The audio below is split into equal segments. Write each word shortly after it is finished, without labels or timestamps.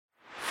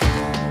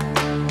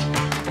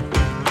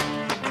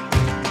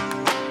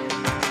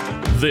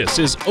This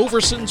is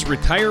Overson's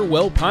Retire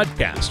Well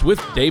podcast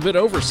with David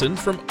Overson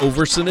from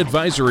Overson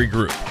Advisory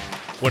Group.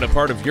 When a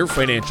part of your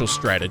financial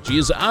strategy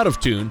is out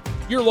of tune,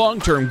 your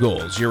long-term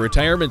goals, your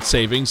retirement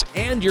savings,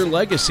 and your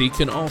legacy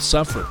can all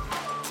suffer.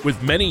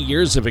 With many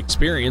years of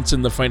experience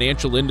in the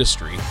financial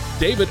industry,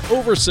 David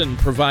Overson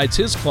provides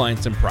his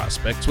clients and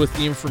prospects with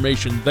the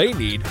information they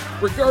need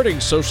regarding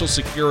Social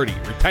Security,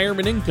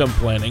 retirement income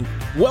planning,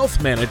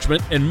 wealth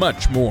management, and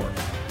much more.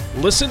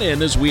 Listen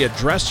in as we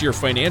address your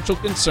financial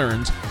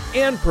concerns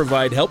and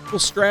provide helpful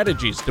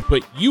strategies to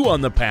put you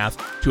on the path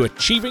to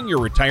achieving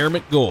your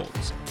retirement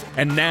goals.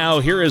 And now,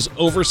 here is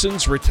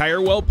Overson's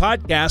Retire Well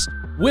podcast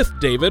with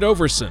David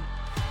Overson.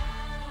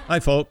 Hi,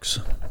 folks.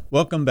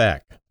 Welcome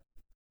back.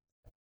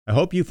 I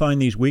hope you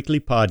find these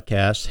weekly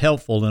podcasts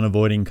helpful in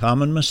avoiding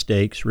common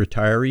mistakes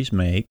retirees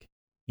make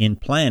in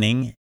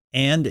planning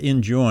and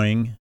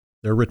enjoying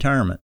their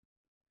retirement.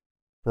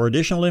 For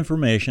additional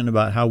information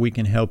about how we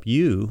can help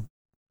you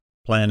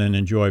plan and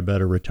enjoy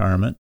better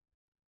retirement,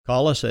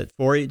 call us at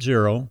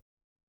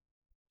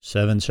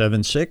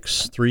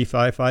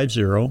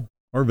 480-776-3550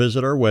 or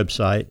visit our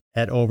website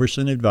at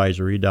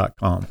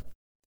oversonadvisory.com.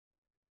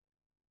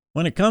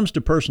 When it comes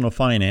to personal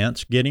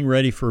finance, getting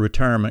ready for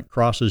retirement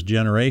crosses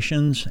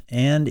generations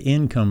and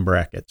income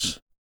brackets.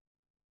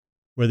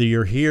 Whether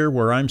you're here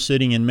where I'm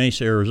sitting in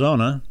Mesa,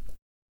 Arizona,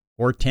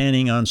 or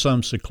tanning on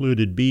some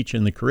secluded beach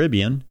in the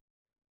Caribbean,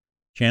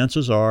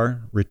 chances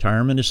are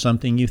retirement is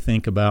something you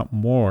think about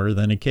more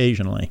than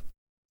occasionally,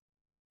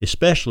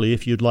 especially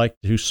if you'd like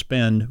to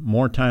spend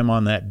more time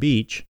on that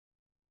beach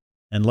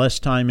and less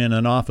time in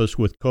an office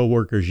with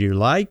coworkers you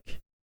like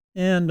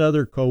and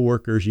other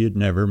coworkers you'd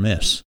never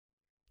miss.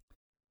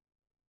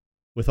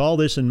 With all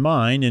this in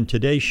mind, in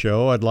today's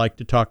show, I'd like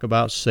to talk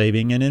about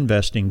saving and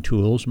investing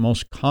tools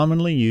most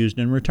commonly used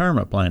in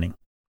retirement planning.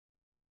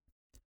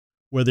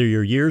 Whether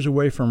you're years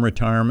away from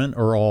retirement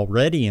or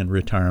already in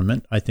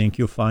retirement, I think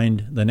you'll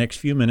find the next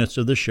few minutes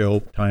of the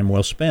show time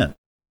well spent.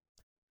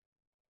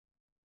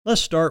 Let's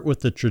start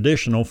with the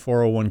traditional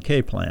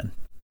 401k plan.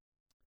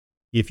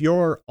 If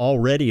you're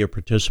already a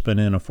participant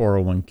in a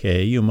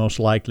 401k, you most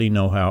likely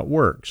know how it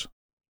works.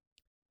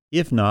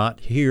 If not,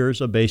 here's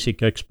a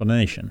basic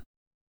explanation.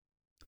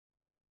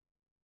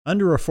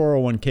 Under a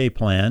 401k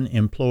plan,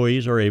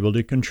 employees are able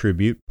to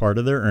contribute part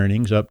of their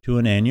earnings up to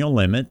an annual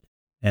limit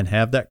and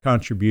have that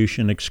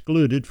contribution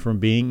excluded from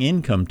being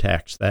income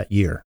taxed that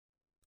year.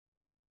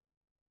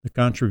 The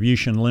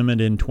contribution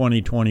limit in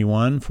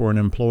 2021 for an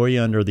employee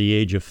under the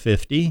age of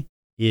 50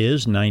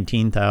 is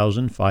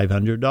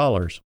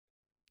 $19,500.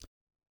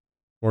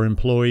 For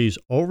employees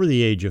over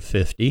the age of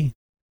 50,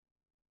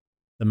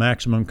 the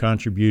maximum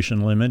contribution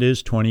limit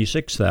is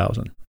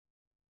 $26,000.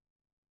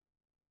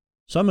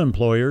 Some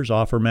employers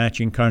offer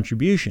matching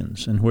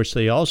contributions in which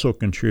they also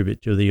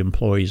contribute to the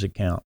employee's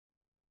account.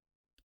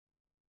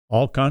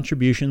 All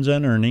contributions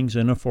and earnings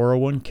in a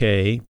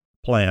 401k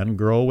plan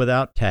grow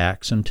without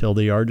tax until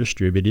they are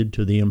distributed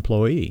to the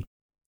employee.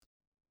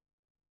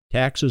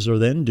 Taxes are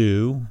then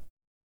due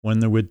when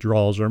the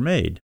withdrawals are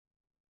made.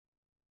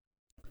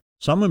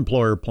 Some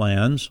employer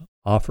plans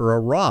offer a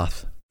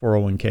Roth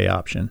 401k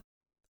option.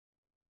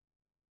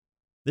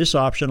 This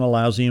option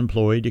allows the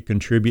employee to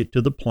contribute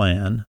to the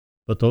plan,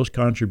 but those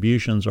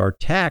contributions are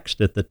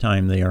taxed at the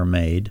time they are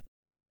made,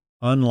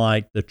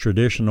 unlike the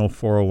traditional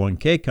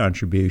 401k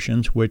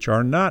contributions, which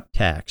are not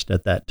taxed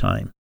at that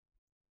time.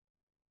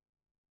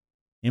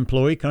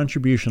 Employee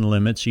contribution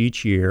limits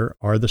each year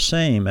are the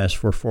same as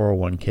for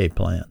 401k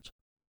plans.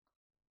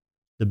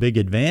 The big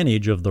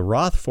advantage of the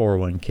Roth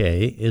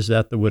 401k is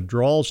that the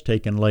withdrawals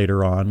taken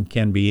later on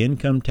can be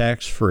income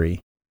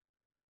tax-free,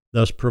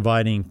 thus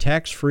providing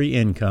tax-free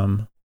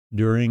income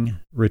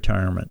during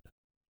retirement.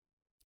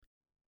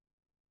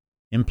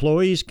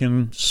 Employees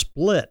can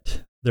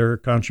split their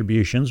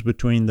contributions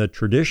between the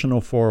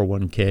traditional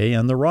 401k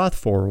and the Roth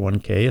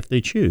 401k if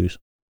they choose.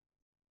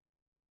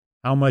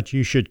 How much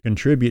you should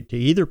contribute to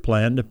either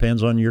plan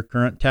depends on your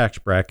current tax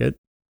bracket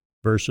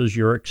versus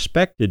your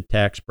expected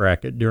tax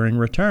bracket during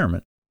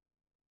retirement.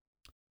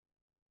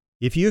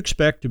 If you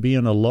expect to be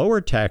in a lower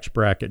tax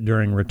bracket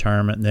during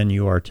retirement than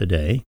you are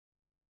today,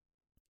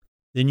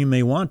 then you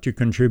may want to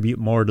contribute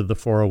more to the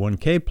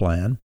 401k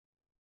plan,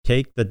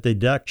 take the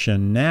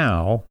deduction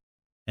now,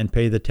 and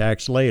pay the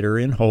tax later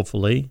in,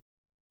 hopefully,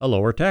 a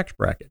lower tax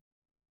bracket.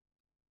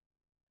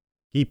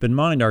 Keep in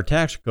mind our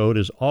tax code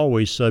is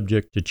always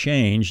subject to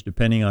change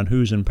depending on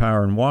who's in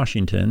power in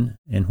Washington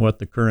and what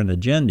the current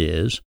agenda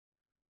is,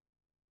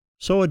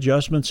 so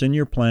adjustments in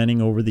your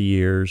planning over the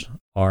years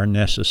are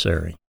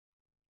necessary.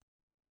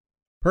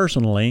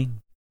 Personally,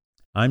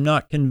 I'm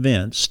not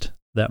convinced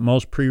that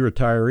most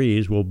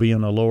pre-retirees will be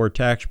in a lower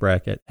tax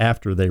bracket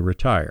after they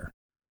retire.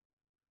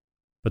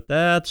 But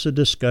that's a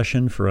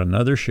discussion for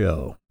another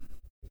show.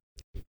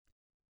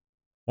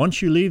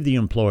 Once you leave the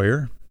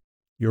employer,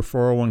 your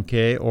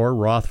 401k or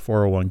Roth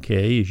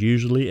 401k is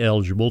usually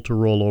eligible to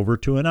roll over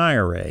to an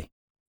IRA,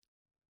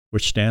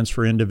 which stands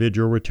for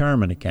Individual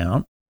Retirement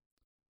Account,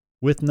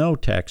 with no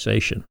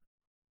taxation.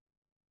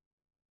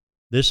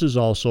 This is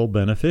also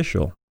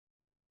beneficial.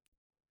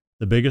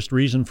 The biggest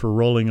reason for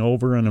rolling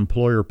over an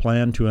employer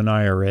plan to an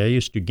IRA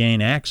is to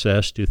gain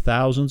access to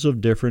thousands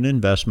of different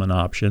investment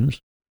options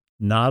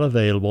not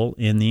available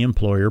in the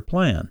employer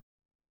plan.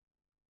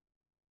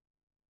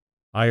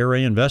 IRA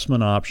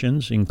investment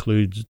options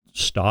include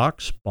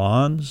stocks,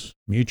 bonds,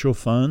 mutual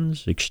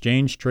funds,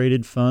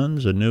 exchange-traded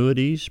funds,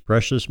 annuities,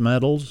 precious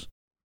metals,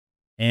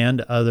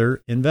 and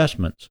other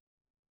investments.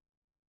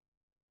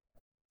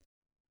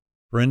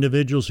 For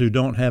individuals who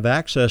don't have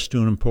access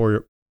to an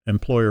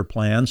employer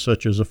plan,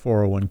 such as a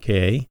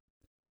 401k,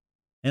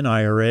 an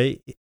IRA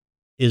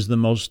is the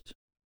most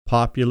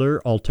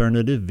popular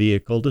alternative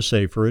vehicle to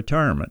save for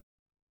retirement.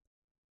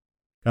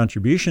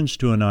 Contributions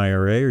to an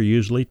IRA are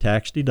usually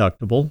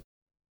tax-deductible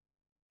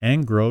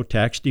and grow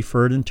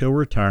tax-deferred until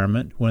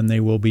retirement, when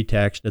they will be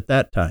taxed at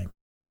that time.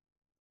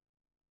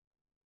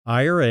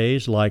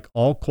 IRAs, like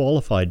all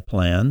qualified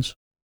plans,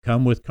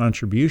 come with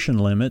contribution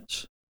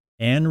limits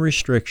and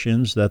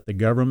restrictions that the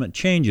government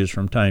changes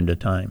from time to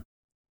time.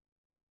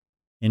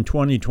 In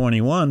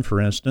 2021, for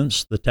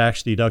instance, the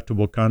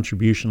tax-deductible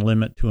contribution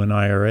limit to an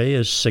IRA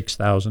is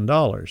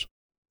 $6,000,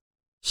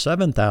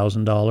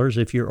 $7,000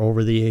 if you're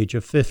over the age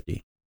of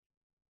 50.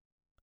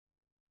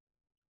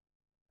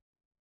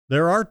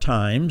 There are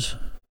times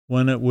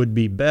when it would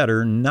be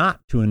better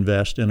not to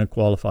invest in a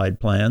qualified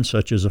plan,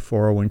 such as a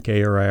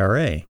 401k or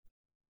IRA.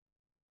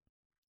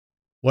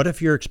 What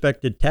if your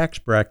expected tax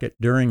bracket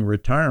during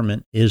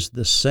retirement is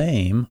the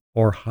same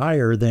or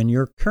higher than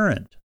your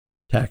current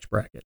tax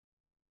bracket?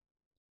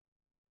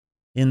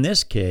 In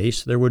this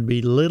case, there would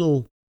be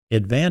little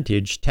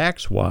advantage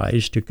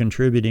tax-wise to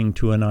contributing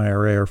to an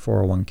IRA or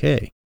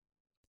 401k.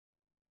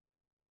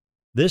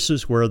 This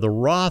is where the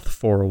Roth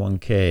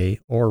 401k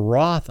or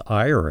Roth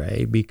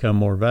IRA become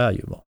more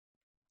valuable.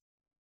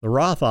 The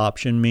Roth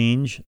option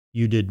means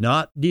you did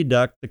not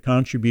deduct the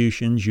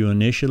contributions you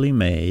initially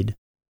made,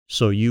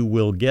 so you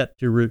will get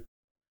to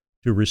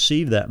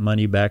receive that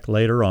money back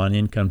later on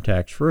income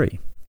tax-free,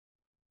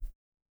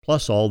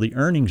 plus all the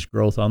earnings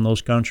growth on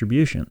those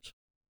contributions.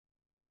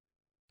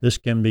 This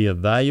can be a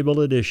valuable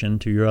addition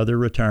to your other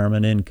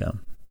retirement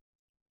income.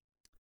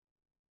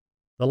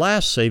 The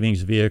last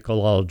savings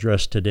vehicle I'll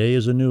address today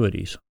is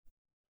annuities.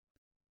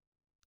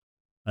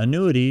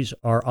 Annuities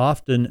are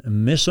often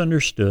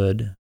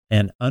misunderstood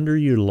and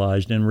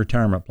underutilized in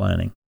retirement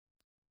planning.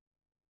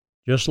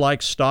 Just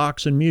like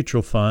stocks and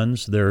mutual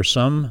funds, there are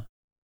some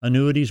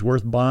annuities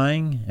worth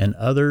buying and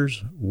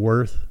others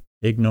worth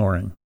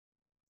ignoring.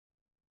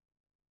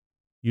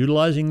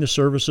 Utilizing the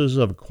services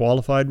of a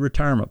qualified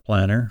retirement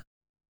planner,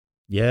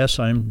 yes,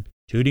 I'm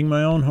tooting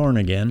my own horn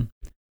again,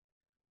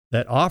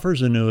 that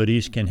offers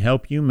annuities can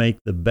help you make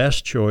the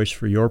best choice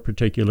for your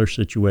particular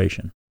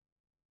situation.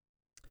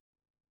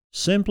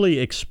 Simply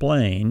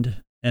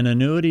explained, an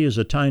annuity is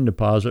a time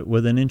deposit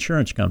with an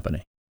insurance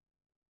company.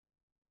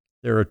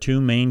 There are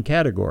two main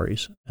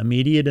categories: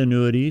 immediate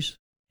annuities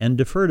and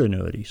deferred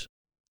annuities.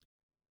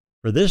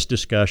 For this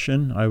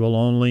discussion, I will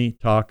only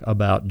talk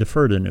about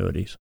deferred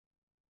annuities.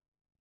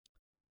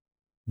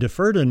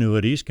 Deferred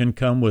annuities can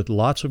come with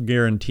lots of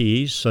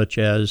guarantees, such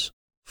as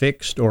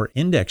fixed or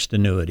indexed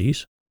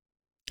annuities,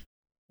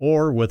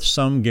 or with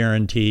some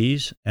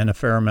guarantees and a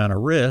fair amount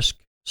of risk,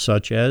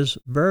 such as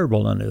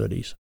variable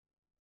annuities.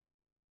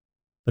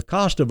 The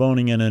cost of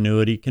owning an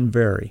annuity can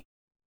vary.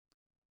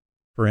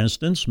 For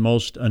instance,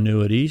 most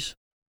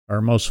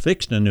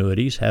fixed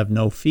annuities have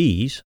no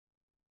fees.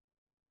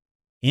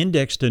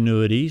 Indexed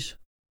annuities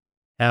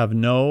have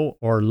no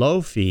or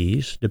low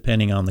fees,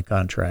 depending on the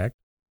contract.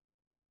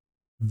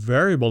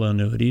 Variable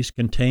annuities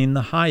contain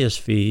the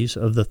highest fees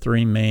of the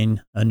three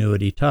main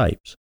annuity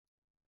types.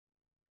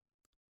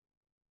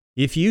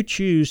 If you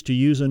choose to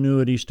use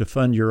annuities to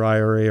fund your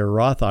IRA or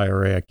Roth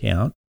IRA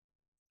account,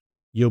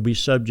 you'll be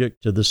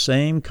subject to the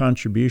same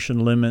contribution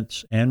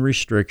limits and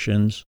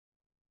restrictions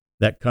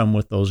that come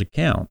with those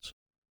accounts.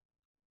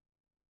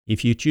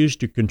 If you choose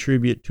to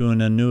contribute to an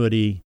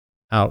annuity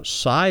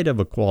outside of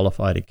a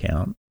qualified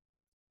account,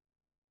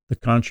 the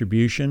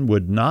contribution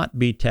would not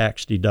be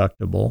tax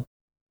deductible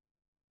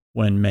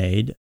when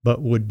made,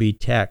 but would be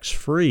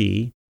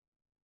tax-free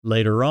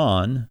later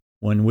on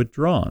when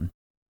withdrawn.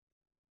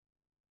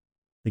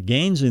 The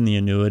gains in the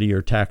annuity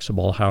are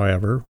taxable,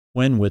 however,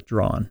 when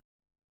withdrawn.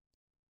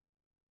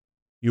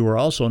 You are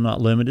also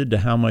not limited to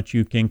how much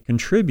you can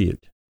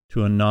contribute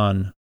to a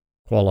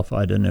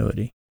non-qualified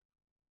annuity.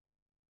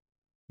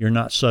 You're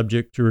not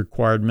subject to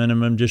required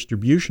minimum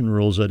distribution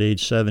rules at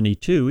age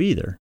 72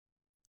 either.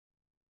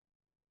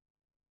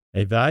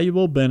 A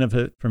valuable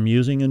benefit from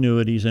using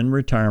annuities in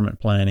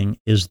retirement planning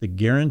is the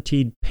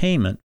guaranteed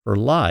payment for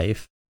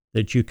life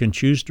that you can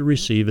choose to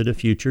receive at a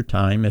future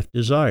time if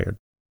desired.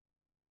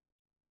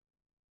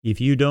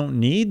 If you don't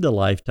need the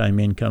lifetime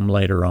income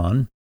later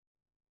on,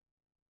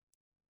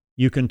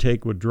 you can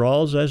take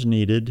withdrawals as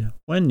needed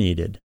when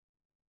needed.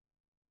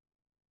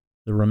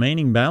 The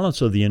remaining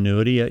balance of the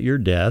annuity at your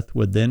death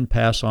would then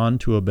pass on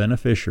to a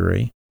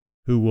beneficiary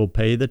who will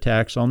pay the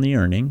tax on the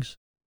earnings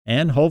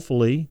and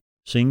hopefully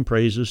sing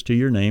praises to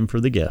your name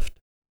for the gift.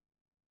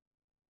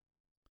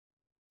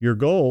 Your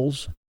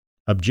goals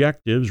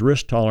objectives,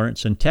 risk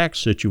tolerance, and tax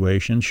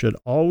situations should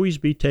always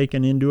be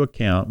taken into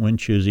account when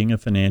choosing a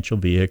financial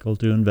vehicle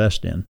to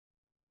invest in.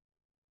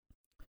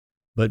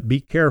 But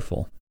be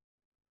careful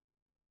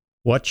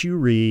what you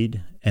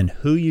read and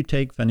who you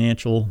take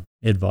financial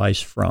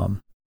advice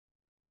from.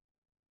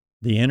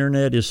 The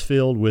internet is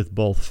filled with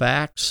both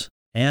facts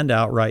and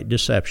outright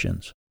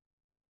deceptions.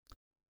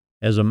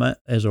 As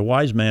a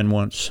wise man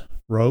once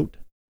wrote,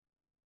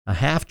 a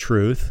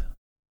half-truth,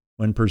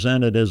 when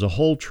presented as a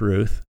whole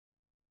truth,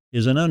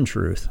 is an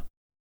untruth.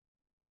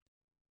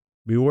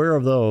 Beware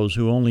of those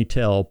who only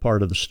tell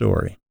part of the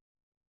story.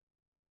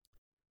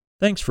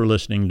 Thanks for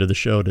listening to the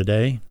show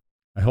today.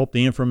 I hope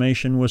the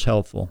information was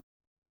helpful.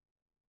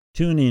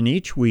 Tune in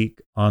each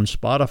week on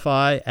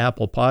Spotify,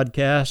 Apple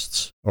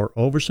Podcasts, or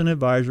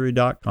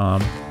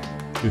oversonadvisory.com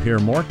to hear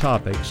more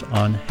topics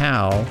on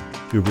how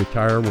to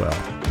retire well.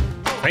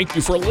 Thank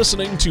you for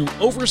listening to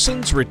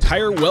Overson's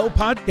Retire Well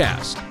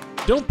podcast.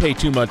 Don't pay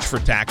too much for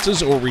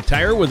taxes or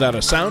retire without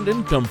a sound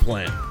income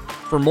plan.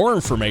 For more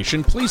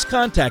information, please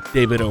contact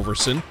David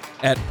Overson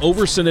at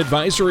Overson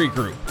Advisory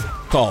Group.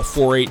 Call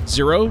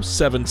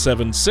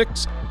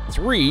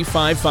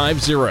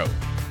 480-776-3550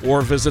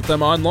 or visit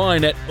them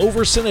online at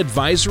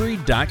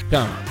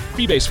oversonadvisory.com.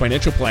 Fee-based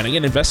financial planning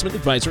and investment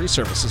advisory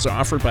services are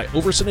offered by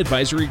Overson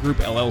Advisory Group,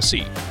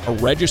 LLC, a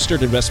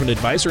registered investment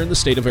advisor in the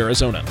state of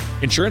Arizona.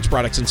 Insurance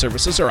products and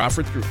services are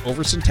offered through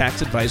Overson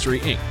Tax Advisory,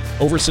 Inc.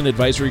 Overson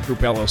Advisory Group,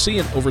 LLC,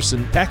 and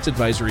Overson Tax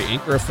Advisory,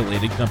 Inc. are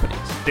affiliated companies.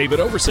 David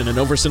Overson and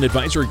Overson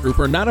Advisory Group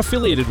are not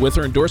affiliated with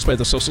or endorsed by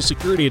the Social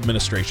Security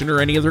Administration or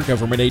any other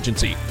government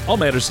agency. All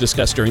matters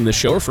discussed during this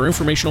show are for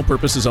informational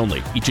purposes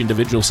only. Each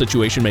individual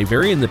situation may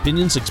vary, and the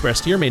opinions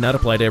expressed here may not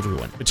apply to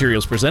everyone.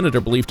 Materials presented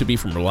are believed to be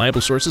from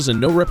reliable sources, and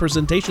no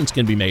representations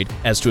can be made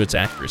as to its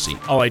accuracy.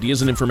 All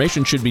ideas and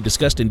information should be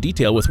discussed in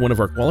detail with one of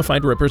our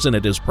qualified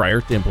representatives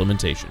prior to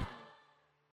implementation.